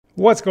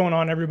What's going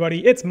on,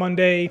 everybody? It's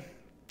Monday.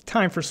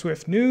 Time for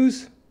Swift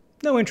news.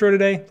 No intro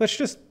today. Let's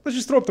just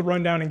throw up the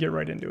rundown and get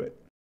right into it.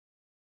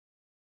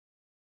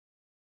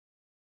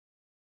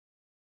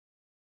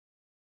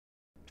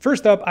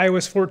 First up,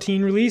 iOS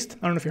 14 released.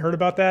 I don't know if you heard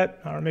about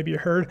that, or maybe you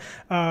heard,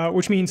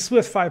 which means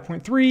Swift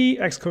 5.3,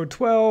 Xcode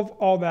 12,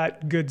 all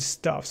that good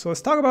stuff. So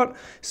let's talk about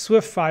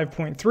Swift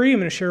 5.3. I'm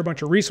going to share a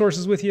bunch of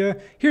resources with you.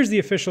 Here's the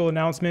official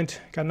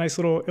announcement. Got a nice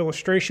little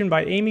illustration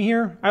by Amy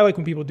here. I like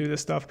when people do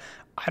this stuff.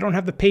 I don't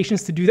have the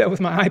patience to do that with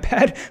my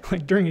iPad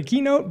like during a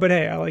keynote, but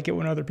hey, I like it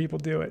when other people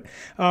do it.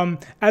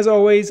 As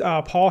always,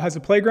 Paul has a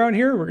playground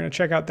here. We're going to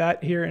check out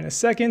that here in a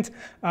second.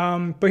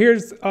 But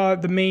here's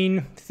the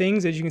main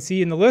things, as you can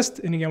see in the list.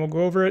 And again, we'll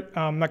go over it.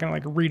 I'm not going to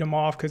like read them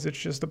off because it's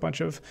just a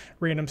bunch of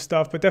random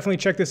stuff, but definitely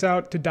check this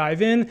out to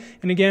dive in.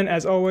 And again,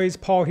 as always,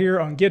 Paul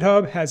here on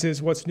GitHub has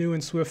his What's New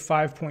in Swift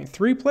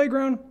 5.3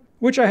 playground,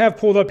 which I have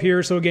pulled up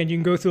here. So again, you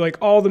can go through like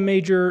all the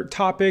major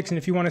topics. And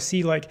if you want to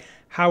see like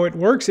how it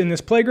works in this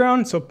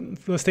playground, so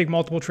let's take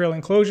multiple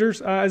trailing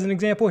closures as an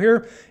example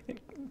here.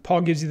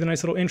 Paul gives you the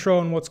nice little intro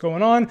on what's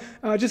going on.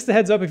 Just a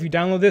heads up, if you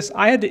download this,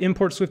 I had to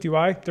import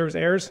SwiftUI. There was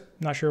errors.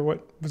 Not sure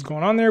what was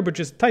going on there, but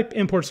just type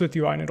import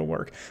SwiftUI and it'll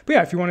work. But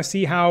yeah, if you want to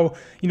see how,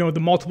 the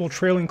multiple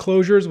trailing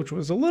closures, which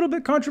was a little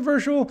bit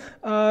controversial,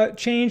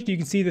 changed, you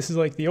can see this is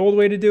like the old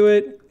way to do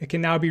it. It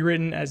can now be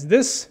written as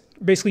this.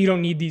 Basically, you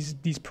don't need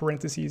these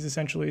parentheses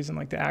essentially and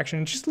like the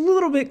action. It's just a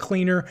little bit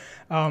cleaner.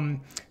 And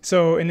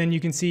then you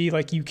can see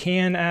like you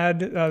can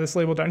add this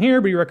label down here,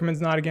 but he recommends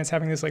not against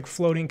having this like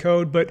floating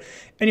code. But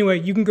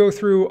anyway, you can go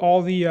through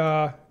all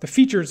the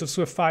features of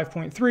Swift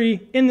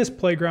 5.3 in this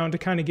playground to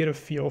kind of get a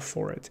feel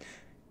for it.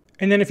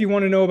 And then if you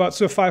want to know about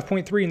Swift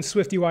 5.3 and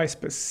SwiftUI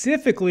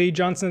specifically,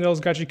 John Snedell's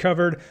got you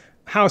covered.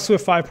 How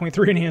Swift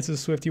 5.3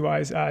 enhances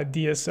SwiftUI's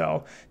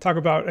DSL. Talk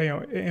about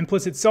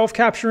implicit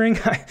self-capturing.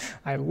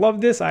 I love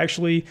this. I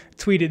actually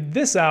tweeted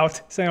this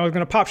out saying I was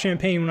going to pop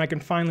champagne when I can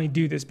finally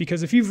do this,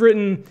 because if you've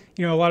written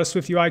a lot of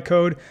SwiftUI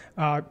code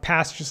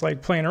past just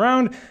like playing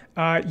around,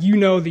 you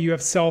know that you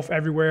have self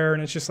everywhere,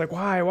 and it's just like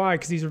why?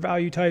 Because these are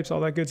value types,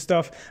 all that good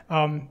stuff.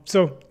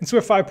 So in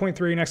Swift 5.3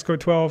 and Xcode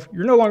 12,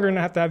 you're no longer going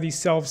to have these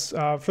selves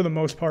for the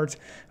most part.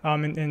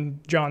 And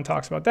John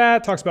talks about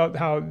that. Talks about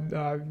how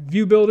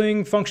view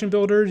building, function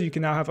builders, you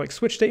can now have like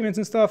switch statements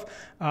and stuff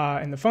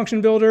in the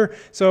function builder.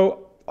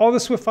 So all the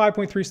Swift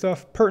 5.3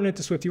 stuff pertinent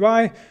to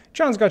SwiftUI.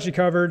 John's got you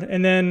covered.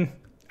 And then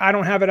I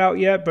don't have it out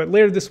yet, but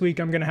later this week,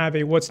 I'm going to have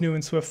a What's New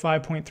in Swift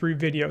 5.3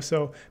 video.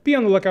 So be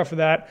on the lookout for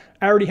that.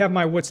 I already have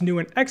my What's New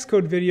in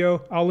Xcode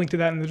video. I'll link to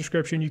that in the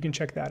description. You can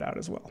check that out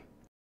as well.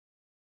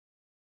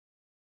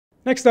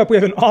 Next up, we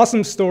have an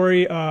awesome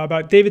story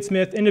about David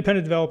Smith,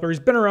 independent developer.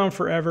 He's been around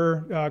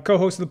forever,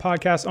 co-host of the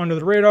podcast Under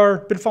the Radar.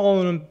 Been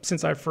following him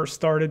since I first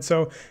started,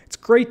 so it's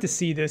great to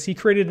see this. He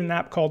created an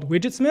app called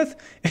WidgetSmith,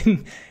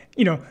 and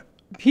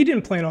he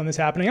didn't plan on this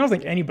happening. I don't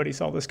think anybody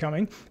saw this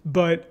coming,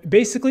 but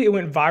basically it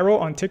went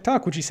viral on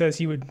TikTok, which he says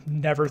he would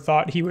never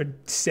thought he would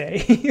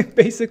say,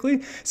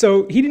 basically.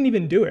 So he didn't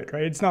even do it,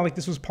 right? It's not like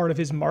this was part of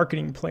his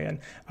marketing plan.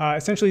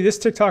 Essentially, this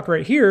TikTok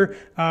right here,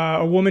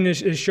 a woman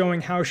is showing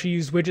how she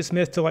used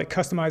WidgetSmith to like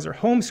customize her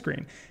home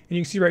screen. And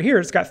you can see right here,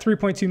 it's got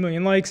 3.2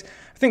 million likes.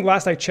 I think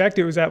last I checked,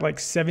 it was at like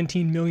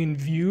 17 million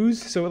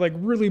views. So it like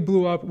really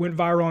blew up, went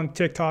viral on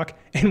TikTok.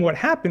 And what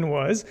happened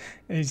was,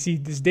 and you see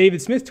this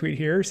David Smith tweet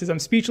here, it says, "I'm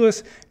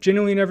speechless,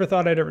 genuinely never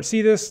thought I'd ever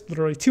see this,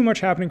 literally too much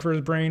happening for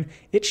his brain."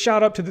 It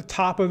shot up to the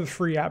top of the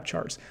free app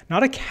charts,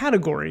 not a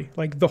category,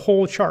 like the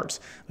whole charts.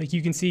 Like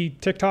you can see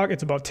TikTok,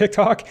 it's above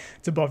TikTok,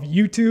 it's above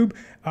YouTube.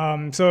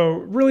 So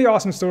really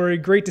awesome story.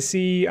 Great to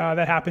see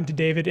that happen to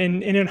David.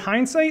 And in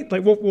hindsight,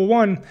 like, well,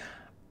 one,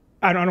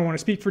 I don't want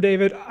to speak for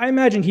David. I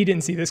imagine he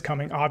didn't see this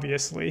coming,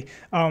 obviously.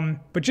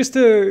 But just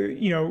to,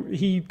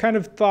 he kind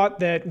of thought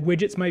that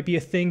widgets might be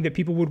a thing that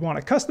people would want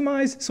to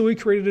customize. So he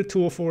created a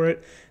tool for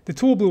it. The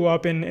tool blew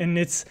up, and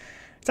it's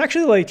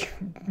actually like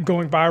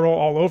going viral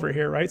all over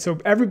here, right? So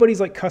everybody's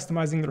like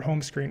customizing their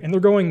home screen, and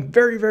they're going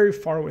very, very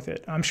far with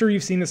it. I'm sure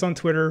you've seen this on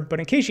Twitter, but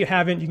in case you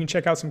haven't, you can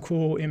check out some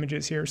cool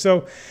images here.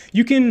 So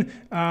you can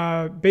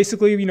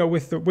basically,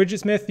 with the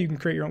WidgetSmith, you can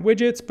create your own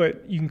widgets,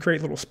 but you can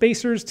create little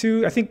spacers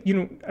too. I think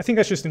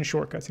that's just in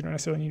shortcuts. You don't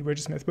necessarily need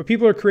WidgetSmith, but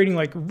people are creating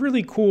like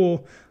really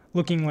cool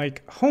looking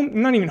like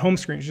not even home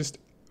screens, just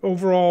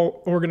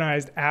overall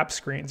organized app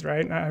screens,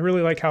 right? And I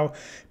really like how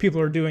people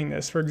are doing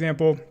this. For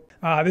example,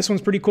 this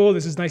one's pretty cool.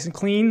 This is nice and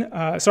clean.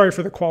 Sorry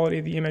for the quality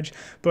of the image,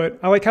 but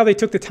I like how they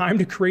took the time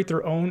to create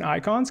their own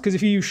icons, because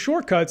if you use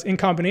shortcuts in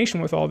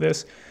combination with all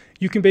this,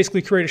 you can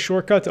basically create a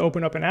shortcut to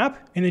open up an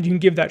app, and then you can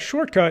give that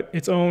shortcut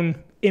its own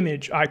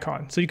image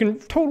icon. So you can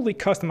totally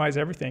customize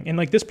everything. And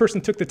like this person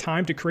took the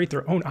time to create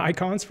their own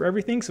icons for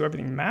everything, so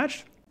everything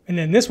matched. And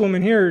then this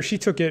woman here, she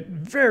took it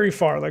very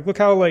far. Like look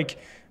how like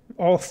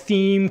all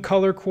theme,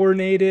 color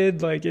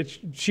coordinated, like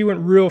she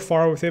went real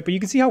far with it, but you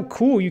can see how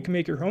cool you can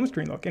make your home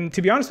screen look. And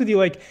to be honest with you,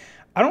 like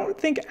I don't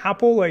think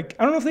Apple, like,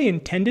 I don't know if they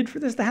intended for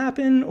this to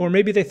happen, or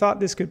maybe they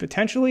thought this could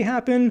potentially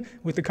happen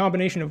with the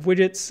combination of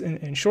widgets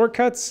and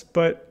shortcuts,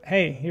 but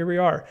hey, here we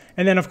are.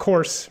 And then of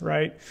course,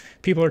 right,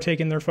 people are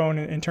taking their phone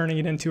and turning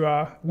it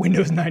into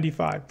Windows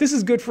 95. This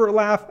is good for a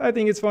laugh. I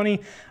think it's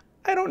funny.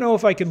 I don't know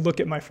if I could look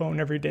at my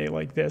phone every day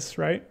like this,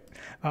 right?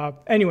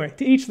 Anyway,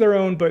 to each their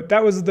own, but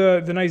that was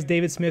the nice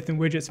David Smith and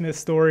WidgetSmith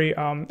story.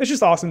 It's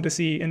just awesome to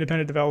see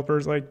independent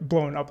developers like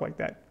blowing up like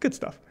that. Good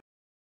stuff.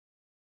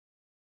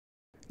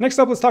 Next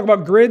up, let's talk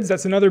about grids.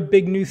 That's another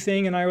big new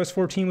thing in iOS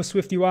 14 with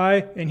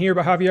SwiftUI. And here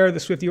by Javier, the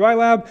SwiftUI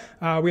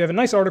lab, we have a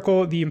nice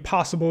article, The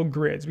Impossible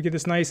Grids. We get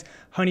this nice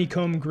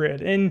honeycomb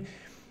grid. And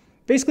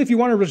basically, if you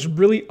want to just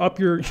really up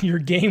your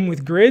game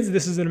with grids,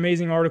 this is an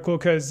amazing article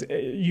because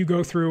you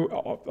go through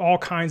all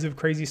kinds of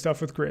crazy stuff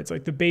with grids,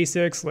 like the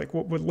basics, like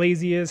what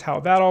lazy is, how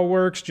that all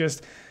works.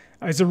 Just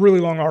it's a really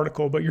long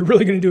article, but you're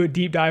really going to do a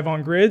deep dive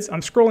on grids.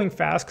 I'm scrolling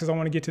fast because I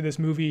want to get to this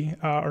movie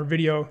or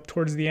video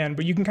towards the end,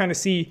 but you can kind of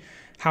see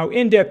how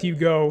in-depth you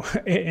go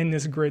in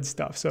this grid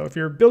stuff. So if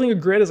you're building a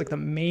grid as like the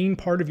main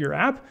part of your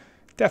app,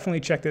 definitely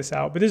check this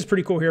out. But this is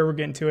pretty cool here. We're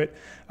getting to it.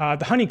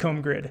 The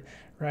honeycomb grid,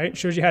 right?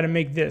 Shows you how to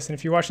make this. And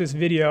if you watch this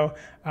video,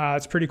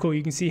 it's pretty cool.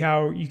 You can see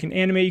how you can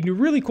animate. You can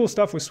do really cool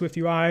stuff with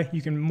SwiftUI.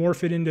 You can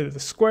morph it into the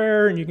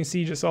square, and you can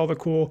see just all the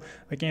cool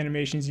like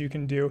animations you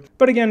can do.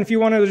 But again, if you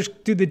want to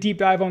just do the deep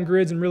dive on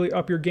grids and really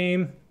up your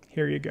game,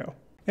 here you go.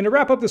 And to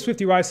wrap up the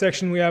SwiftUI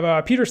section, we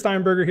have Peter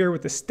Steinberger here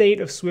with the state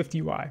of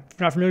SwiftUI. If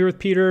you're not familiar with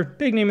Peter,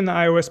 big name in the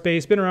iOS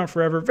space, been around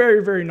forever,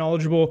 very, very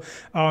knowledgeable.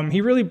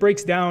 He really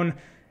breaks down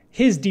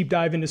his deep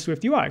dive into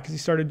SwiftUI because he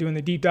started doing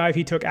the deep dive.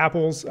 He took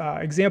Apple's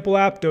example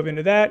app, dove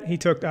into that. He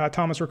took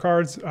Thomas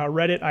Ricard's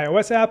Reddit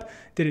iOS app,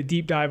 did a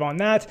deep dive on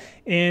that.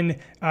 And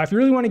if you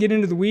really want to get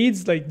into the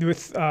weeds, like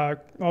with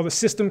all the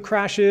system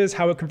crashes,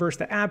 how it converts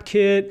to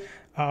AppKit,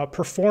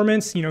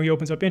 performance, he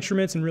opens up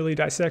instruments and really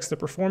dissects the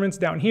performance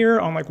down here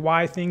on like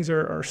why things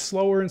are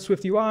slower in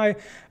SwiftUI.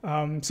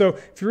 So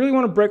if you really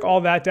want to break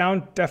all that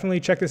down, definitely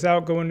check this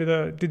out. Go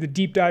into do the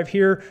deep dive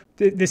here.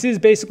 This is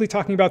basically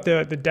talking about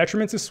the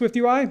detriments of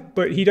SwiftUI,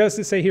 but he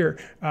does say here,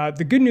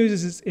 the good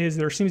news is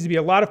there seems to be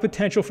a lot of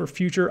potential for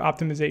future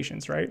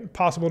optimizations, right?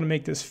 Possible to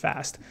make this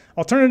fast.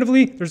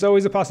 Alternatively, there's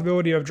always a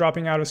possibility of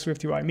dropping out of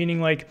SwiftUI,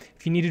 meaning like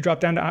if you need to drop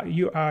down to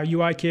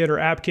UIKit or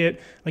AppKit,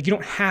 like you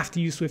don't have to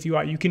use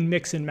SwiftUI. You can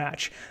mix and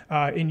match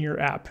in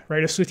your app,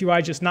 right? If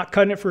SwiftUI just not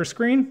cutting it for a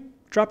screen,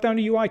 drop down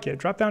to UIKit,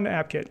 drop down to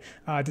AppKit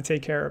to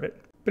take care of it.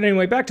 But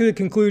anyway, back to the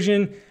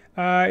conclusion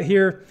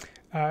here.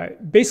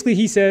 Basically,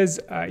 he says,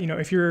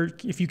 if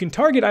you can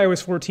target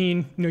iOS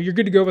 14, you're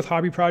good to go with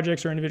hobby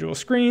projects or individual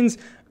screens.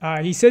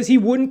 He says he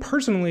wouldn't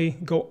personally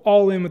go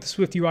all in with the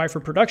SwiftUI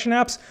for production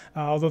apps,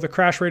 although the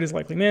crash rate is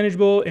likely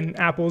manageable, and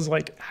Apple's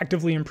like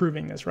actively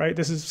improving this, right?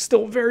 This is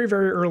still very,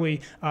 very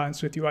early in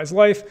SwiftUI's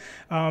life.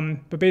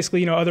 But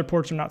basically, other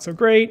ports are not so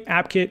great.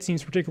 AppKit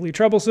seems particularly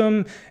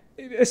troublesome.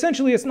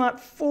 Essentially, it's not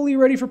fully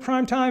ready for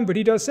prime time, but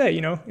he does say,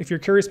 if you're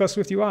curious about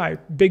SwiftUI,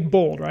 big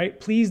bold, right?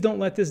 Please don't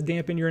let this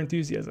dampen your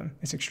enthusiasm.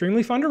 It's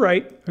extremely fun to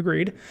write,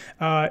 agreed.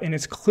 And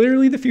it's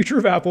clearly the future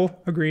of Apple,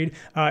 agreed.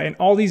 And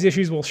all these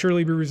issues will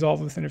surely be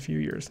resolved within a few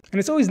years. And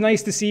it's always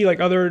nice to see like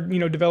other,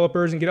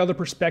 developers and get other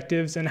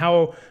perspectives and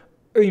how,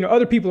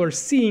 other people are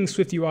seeing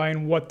SwiftUI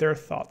and what their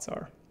thoughts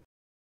are.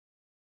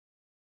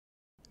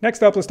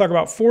 Next up, let's talk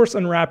about force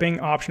unwrapping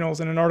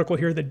optionals in an article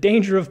here, The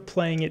Danger of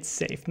Playing It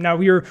Safe. Now,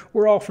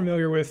 we're all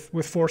familiar with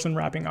force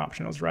unwrapping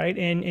optionals, right?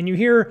 And you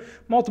hear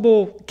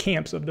multiple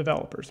camps of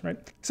developers, right?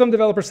 Some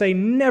developers say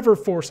never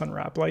force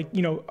unwrap, like,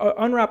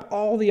 unwrap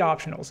all the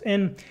optionals.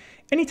 And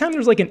anytime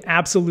there's like an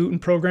absolute in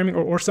programming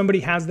or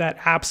somebody has that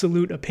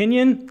absolute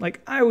opinion, like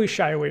I always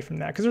shy away from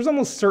that because there's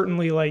almost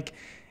certainly like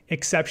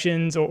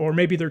exceptions or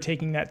maybe they're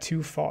taking that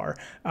too far.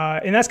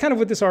 And that's kind of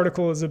what this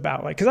article is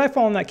about. Like, because I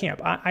fall in that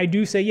camp. I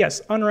do say, yes,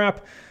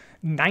 unwrap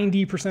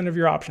 90% of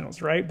your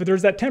optionals, right? But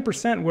there's that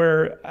 10%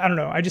 where, I don't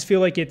know, I just feel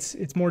like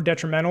it's more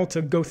detrimental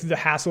to go through the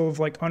hassle of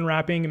like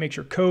unwrapping and makes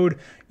your code,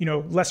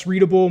 less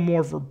readable,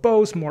 more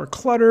verbose, more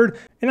cluttered.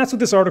 And that's what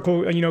this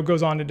article,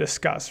 goes on to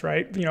discuss,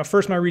 right?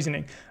 First, my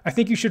reasoning. I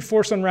think you should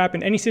force unwrap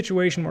in any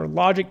situation where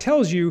logic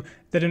tells you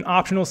that an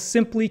optional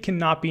simply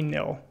cannot be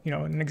nil.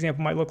 An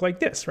example might look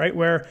like this, right?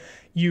 Where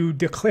you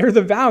declare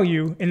the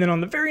value and then on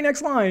the very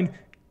next line,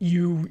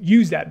 you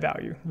use that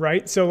value,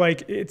 right? So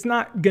like, it's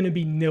not gonna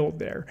be nil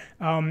there.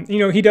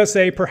 He does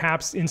say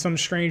perhaps in some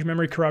strange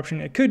memory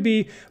corruption it could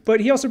be, but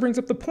he also brings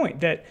up the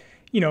point that,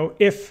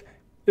 if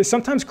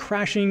sometimes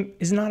crashing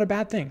is not a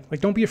bad thing.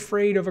 Like, don't be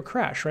afraid of a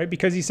crash, right?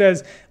 Because he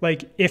says,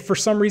 like, if for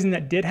some reason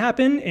that did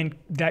happen and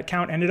that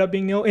count ended up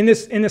being nil, in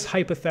this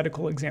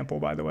hypothetical example,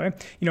 by the way,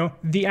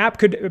 the app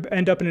could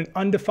end up in an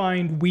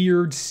undefined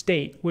weird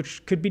state,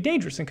 which could be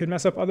dangerous and could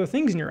mess up other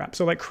things in your app.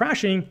 So like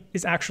crashing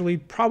is actually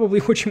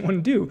probably what you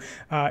want to do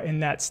in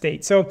that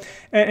state. So,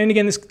 and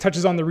again, this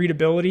touches on the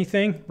readability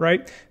thing,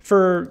 right?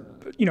 For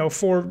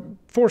for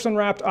force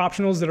unwrapped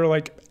optionals that are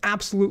like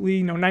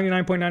absolutely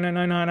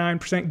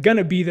 99.99999%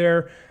 gonna be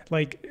there.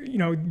 Like,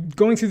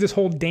 going through this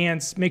whole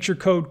dance makes your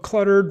code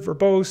cluttered,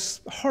 verbose,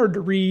 hard to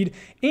read.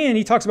 And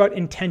he talks about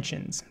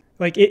intentions.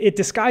 Like it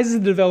disguises the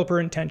developer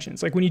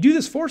intentions. Like when you do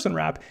this force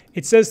unwrap,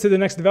 it says to the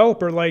next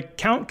developer, like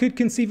count could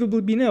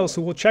conceivably be nil,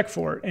 so we'll check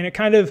for it. And it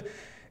kind of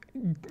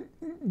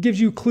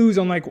gives you clues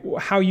on like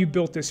how you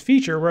built this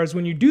feature. Whereas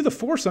when you do the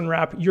force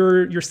unwrap,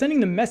 you're sending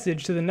the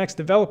message to the next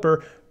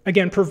developer,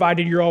 again,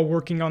 provided you're all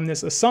working on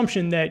this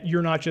assumption that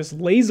you're not just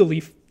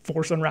lazily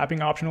force unwrapping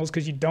optionals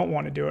because you don't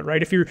want to do it,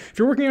 right? If you're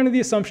working under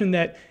the assumption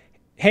that,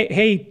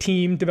 hey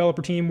team,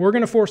 developer team, we're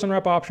going to force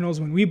unwrap optionals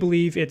when we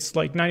believe it's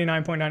like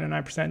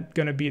 99.99%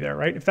 going to be there,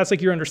 right? If that's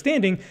like your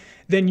understanding,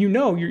 then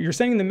you're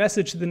sending the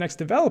message to the next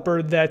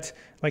developer that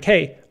like,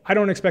 hey, I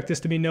don't expect this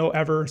to be nil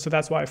ever, so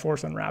that's why I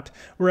force unwrapped.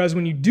 Whereas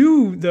when you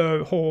do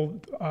the whole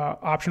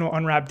optional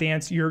unwrap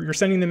dance, you're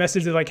sending the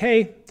message that like,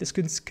 hey, this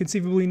could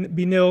conceivably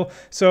be nil.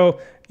 So,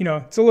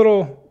 it's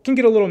can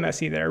get a little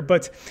messy there.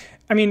 But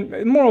I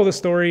mean, moral of the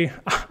story,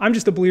 I'm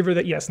just a believer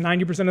that yes,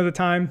 90% of the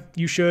time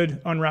you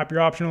should unwrap your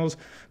optionals,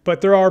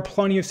 but there are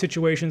plenty of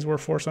situations where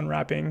force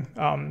unwrapping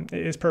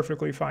is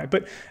perfectly fine.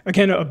 But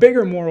again, a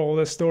bigger moral of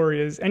this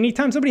story is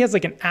anytime somebody has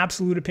like an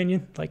absolute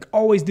opinion, like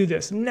always do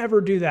this, never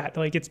do that.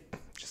 Like it's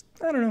just,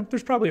 I don't know,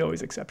 there's probably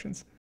always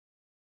exceptions.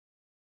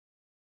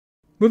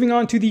 Moving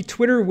on to the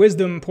Twitter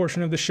wisdom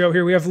portion of the show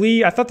here, we have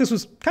Lee. I thought this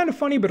was kind of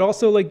funny, but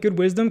also like good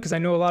wisdom because I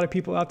know a lot of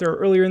people out there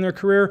earlier in their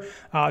career,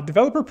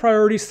 developer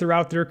priorities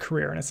throughout their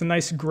career. And it's a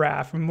nice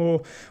graph. And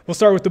we'll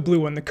start with the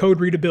blue one, the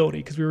code readability,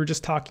 because we were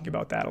just talking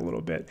about that a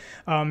little bit.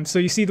 So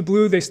you see the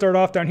blue, they start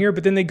off down here,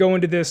 but then they go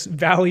into this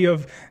valley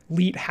of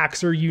leet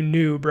haxer, you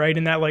noob, right?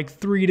 In that like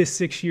 3 to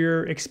 6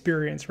 year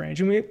experience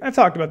range. And I've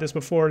talked about this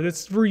before.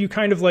 That's where you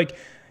kind of like,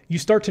 you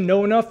start to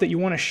know enough that you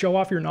want to show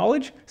off your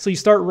knowledge. So you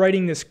start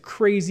writing this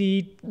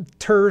crazy,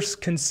 terse,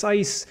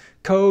 concise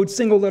code,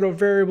 single letter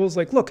variables.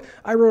 Like, look,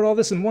 I wrote all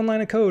this in 1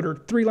 line of code or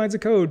 3 lines of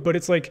code, but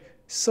it's like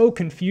so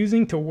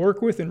confusing to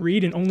work with and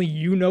read and only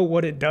you know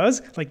what it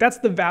does. Like that's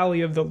the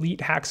valley of the leet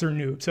haxer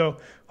noob. So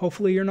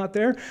hopefully you're not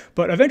there,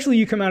 but eventually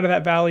you come out of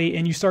that valley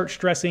and you start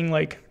stressing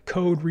like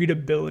code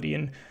readability.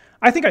 And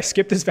I think I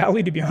skipped this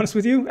valley, to be honest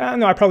with you.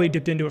 No, I probably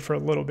dipped into it for a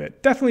little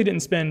bit. Definitely didn't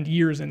spend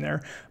years in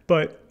there,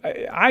 but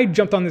I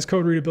jumped on this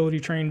code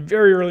readability train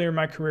very early in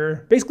my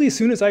career. Basically, as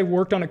soon as I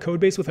worked on a code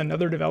base with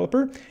another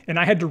developer and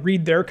I had to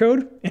read their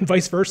code and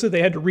vice versa,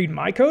 they had to read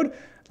my code,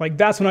 like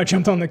that's when I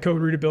jumped on the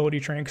code readability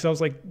train because I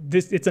was like,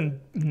 it's a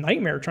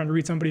nightmare trying to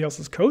read somebody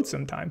else's code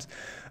sometimes.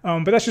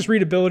 But that's just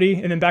readability.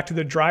 And then back to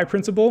the dry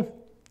principle.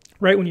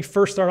 Right? When you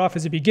first start off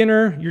as a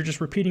beginner, you're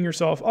just repeating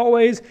yourself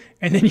always.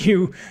 And then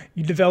you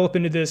develop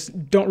into this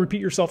don't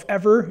repeat yourself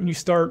ever. And you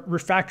start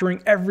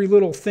refactoring every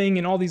little thing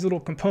and all these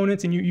little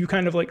components. And you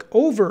kind of like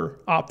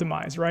over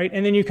optimize, right?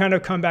 And then you kind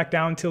of come back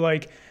down to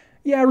like,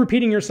 yeah,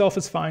 repeating yourself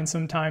is fine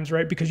sometimes,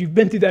 right? Because you've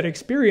been through that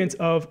experience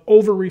of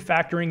over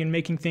refactoring and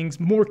making things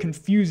more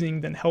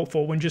confusing than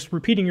helpful when just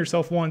repeating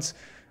yourself once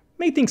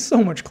made things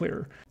so much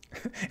clearer.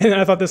 And then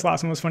I thought this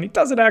last one was funny.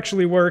 Does it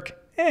actually work?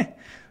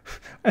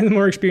 And the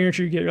more experience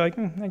you get, you're like,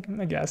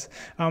 I guess.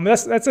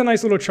 That's a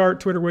nice little chart,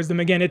 Twitter wisdom.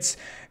 Again,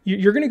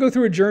 you're going to go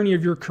through a journey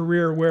of your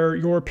career where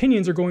your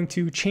opinions are going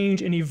to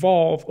change and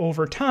evolve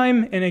over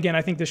time. And again,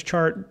 I think this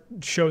chart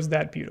shows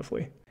that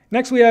beautifully.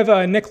 Next, we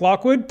have Nick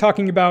Lockwood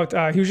talking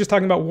about, he was just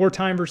talking about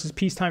wartime versus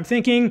peacetime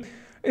thinking.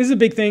 This is a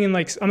big thing, and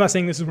like I'm not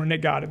saying this is where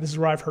Nick got it. This is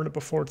where I've heard it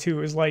before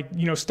too. Is like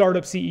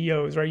startup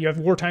CEOs, right? You have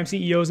wartime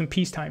CEOs and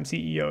peacetime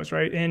CEOs,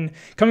 right? And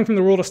coming from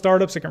the world of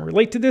startups, I can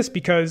relate to this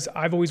because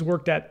I've always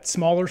worked at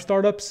smaller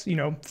startups,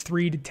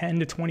 3 to 10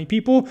 to 20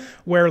 people,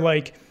 where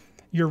like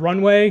your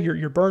runway,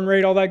 your burn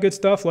rate, all that good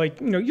stuff, like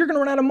you're gonna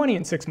run out of money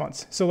in 6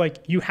 months. So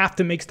like you have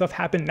to make stuff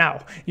happen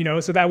now,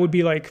 So that would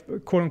be like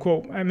quote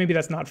unquote. Maybe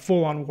that's not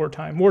full on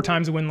wartime.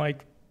 Wartime's when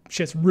like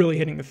shit's really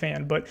hitting the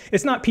fan, but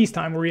it's not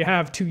peacetime where you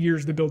have 2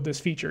 years to build this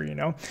feature,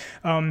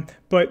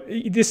 But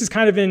this is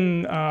kind of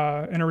in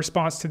a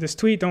response to this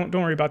tweet. Don't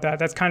worry about that.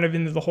 That's kind of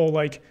into the whole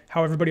like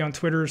how everybody on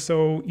Twitter is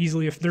so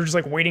easily, if they're just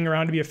like waiting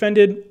around to be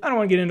offended. I don't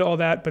want to get into all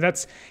that,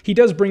 but he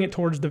does bring it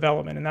towards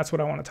development, and that's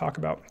what I want to talk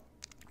about.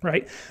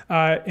 Right?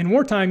 In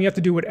wartime, you have to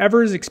do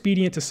whatever is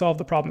expedient to solve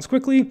the problems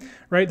quickly,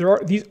 right?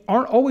 These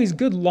aren't always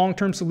good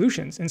long-term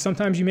solutions. And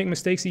sometimes you make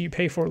mistakes that you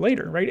pay for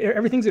later, right?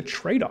 Everything's a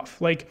trade-off.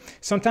 Like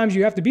sometimes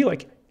you have to be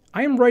like,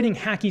 I am writing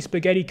hacky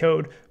spaghetti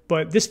code,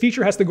 but this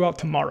feature has to go out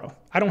tomorrow.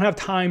 I don't have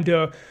time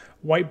to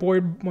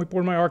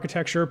whiteboard my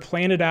architecture,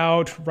 plan it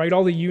out, write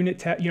all the unit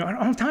tests. I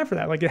don't have time for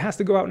that. Like it has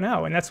to go out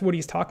now. And that's what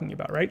he's talking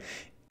about, right?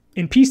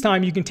 In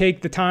peacetime, you can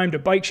take the time to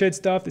bike shed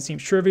stuff that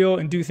seems trivial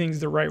and do things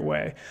the right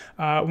way.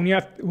 When you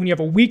have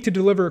a week to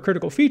deliver a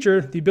critical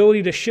feature, the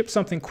ability to ship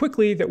something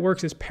quickly that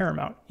works is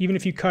paramount, even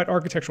if you cut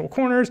architectural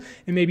corners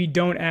and maybe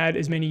don't add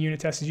as many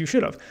unit tests as you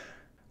should have.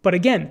 But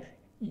again,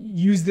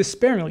 use this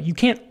sparingly. You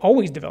can't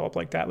always develop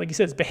like that. Like he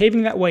says,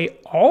 behaving that way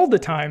all the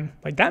time,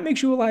 like that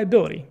makes you a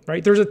liability,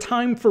 right? There's a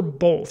time for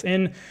both.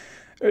 And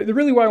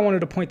Really why I wanted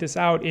to point this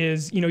out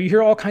is, you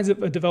hear all kinds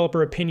of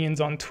developer opinions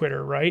on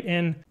Twitter, right?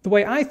 And the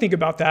way I think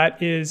about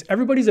that is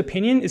everybody's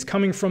opinion is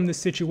coming from the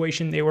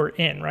situation they were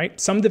in, right?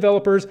 Some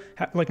developers,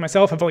 like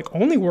myself, have like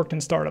only worked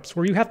in startups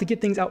where you have to get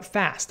things out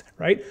fast,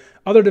 right?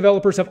 Other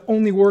developers have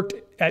only worked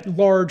at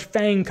large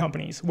FAANG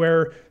companies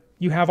where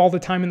you have all the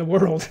time in the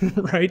world,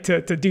 right?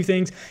 To do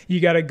things. You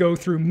got to go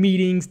through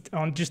meetings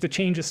on just to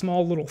change a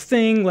small little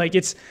thing. Like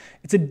it's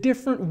a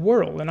different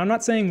world. And I'm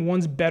not saying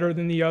one's better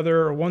than the other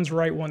or one's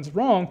right, one's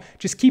wrong.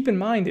 Just keep in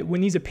mind that when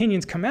these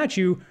opinions come at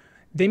you,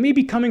 they may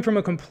be coming from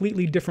a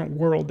completely different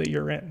world that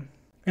you're in.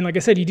 And like I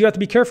said, you do have to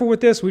be careful with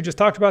this. We just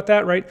talked about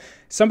that, right?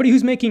 Somebody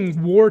who's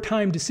making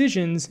wartime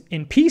decisions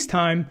in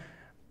peacetime,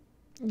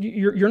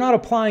 you're not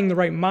applying the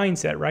right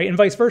mindset, right? And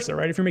vice versa,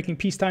 right? If you're making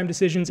peacetime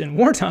decisions in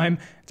wartime,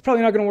 it's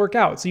probably not going to work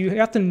out. So you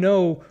have to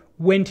know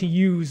when to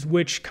use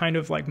which kind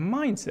of like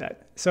mindset.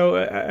 So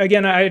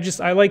again,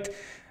 I liked,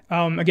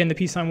 again, the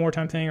peacetime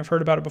wartime thing. I've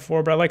heard about it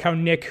before, but I like how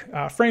Nick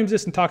frames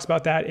this and talks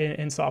about that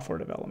in software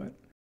development.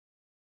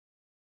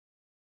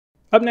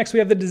 Up next, we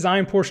have the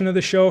design portion of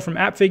the show from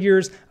App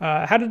Figures,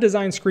 how to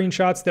design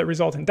screenshots that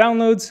result in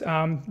downloads.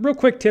 Real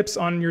quick tips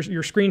on your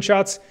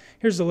screenshots.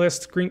 Here's the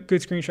list, good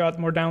screenshots,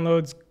 more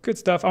downloads, good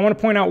stuff. I want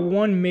to point out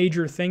one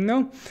major thing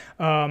though.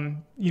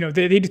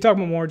 They do talk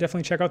about more,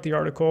 definitely check out the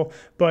article,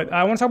 but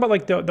I want to talk about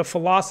like the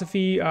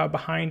philosophy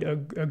behind a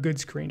good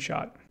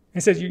screenshot.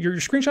 It says your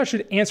screenshot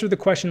should answer the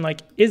question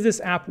like, is this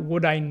app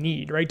what I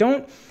need, right?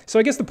 So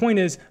I guess the point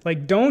is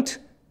like, don't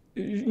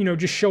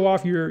just show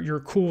off your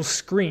cool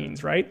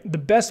screens, right? The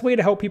best way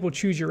to help people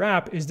choose your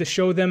app is to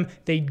show them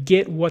they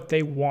get what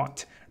they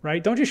want,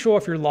 right? Don't just show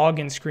off your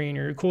login screen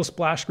or your cool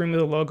splash screen with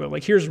a logo.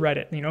 Like here's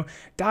Reddit,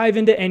 dive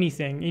into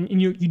anything.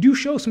 And you do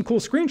show some cool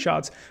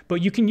screenshots,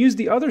 but you can use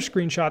the other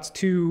screenshots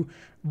to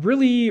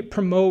really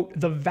promote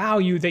the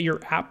value that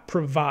your app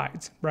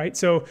provides, right?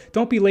 So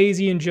don't be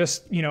lazy and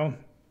just,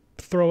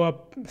 throw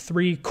up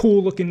 3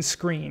 cool looking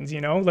screens,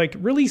 like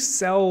really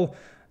sell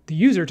the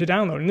user to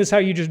download. And this is how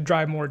you just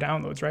drive more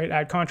downloads, right?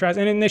 Add contrast.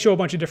 And then they show a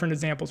bunch of different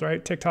examples,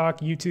 right?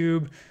 TikTok,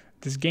 YouTube,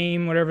 this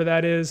game, whatever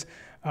that is.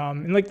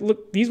 And like,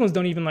 look, these ones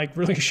don't even like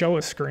really show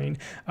a screen.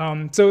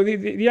 So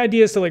the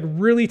idea is to like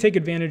really take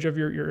advantage of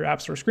your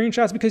App Store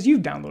screenshots because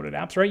you've downloaded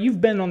apps, right? You've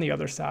been on the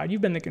other side.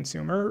 You've been the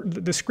consumer.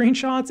 The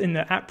screenshots in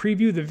the app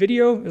preview, the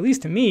video, at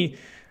least to me,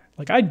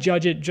 like I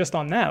judge it just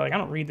on that. Like I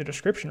don't read the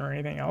description or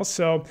anything else.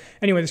 So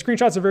anyway, the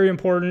screenshots are very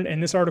important.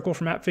 And this article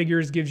from App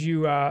Figures gives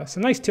you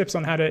some nice tips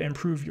on how to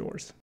improve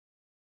yours.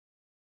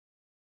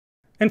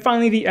 And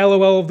finally, the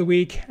LOL of the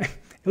week.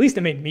 At least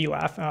it made me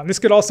laugh. This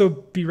could also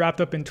be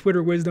wrapped up in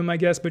Twitter wisdom, I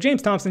guess. But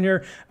James Thompson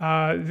here,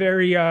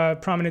 very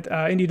prominent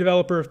indie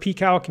developer of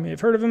pCalc. You may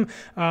have heard of him.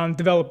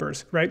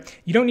 Developers, right?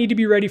 You don't need to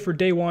be ready for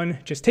day one.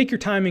 Just take your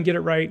time and get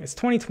it right. It's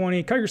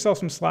 2020. Cut yourself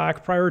some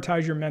slack.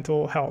 Prioritize your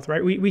mental health,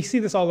 right? We see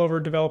this all over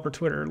developer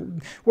Twitter.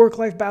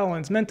 Work-life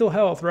balance, mental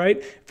health,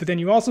 right? But then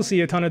you also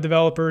see a ton of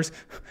developers,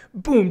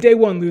 boom, day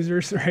one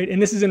losers, right? And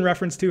this is in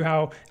reference to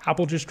how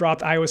Apple just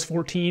dropped iOS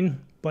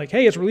 14. Like,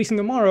 hey, it's releasing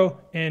tomorrow.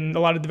 And a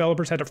lot of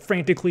developers had to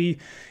frantically,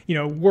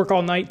 work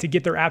all night to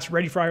get their apps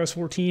ready for iOS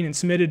 14 and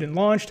submitted and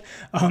launched.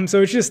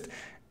 So it's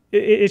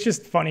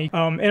just funny.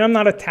 And I'm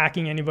not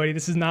attacking anybody.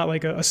 This is not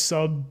like a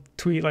sub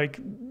tweet, like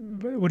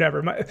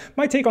whatever.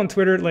 My take on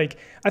Twitter, like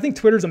I think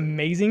Twitter's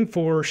amazing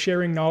for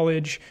sharing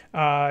knowledge,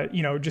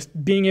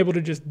 just being able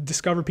to just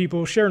discover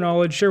people, share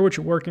knowledge, share what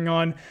you're working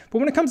on. But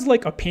when it comes to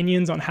like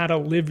opinions on how to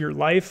live your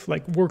life,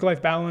 like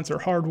work-life balance or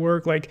hard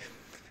work, like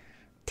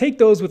take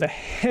those with a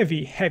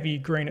heavy, heavy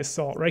grain of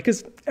salt, right?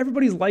 Because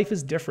everybody's life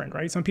is different,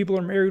 right? Some people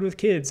are married with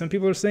kids, some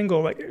people are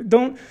single. Like,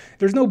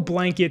 there's no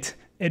blanket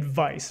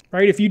advice,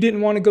 right? If you didn't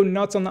want to go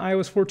nuts on the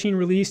iOS 14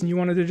 release and you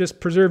wanted to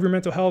just preserve your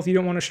mental health, you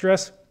don't want to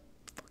stress,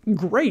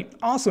 great,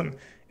 awesome.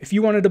 If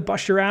you wanted to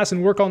bust your ass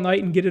and work all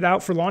night and get it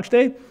out for launch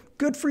day,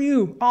 good for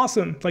you,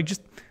 awesome. Like,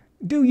 just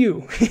do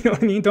you, you know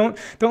what I mean? Don't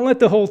let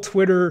the whole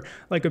Twitter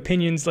like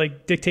opinions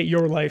like dictate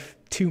your life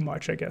too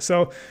much, I guess.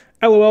 So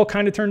LOL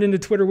kind of turned into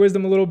Twitter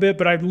wisdom a little bit,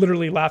 but I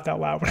literally laughed out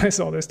loud when I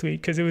saw this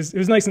tweet because it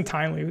was nice and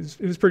timely.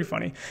 It was pretty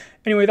funny.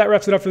 Anyway, that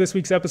wraps it up for this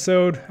week's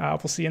episode. We'll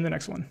see you in the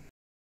next one.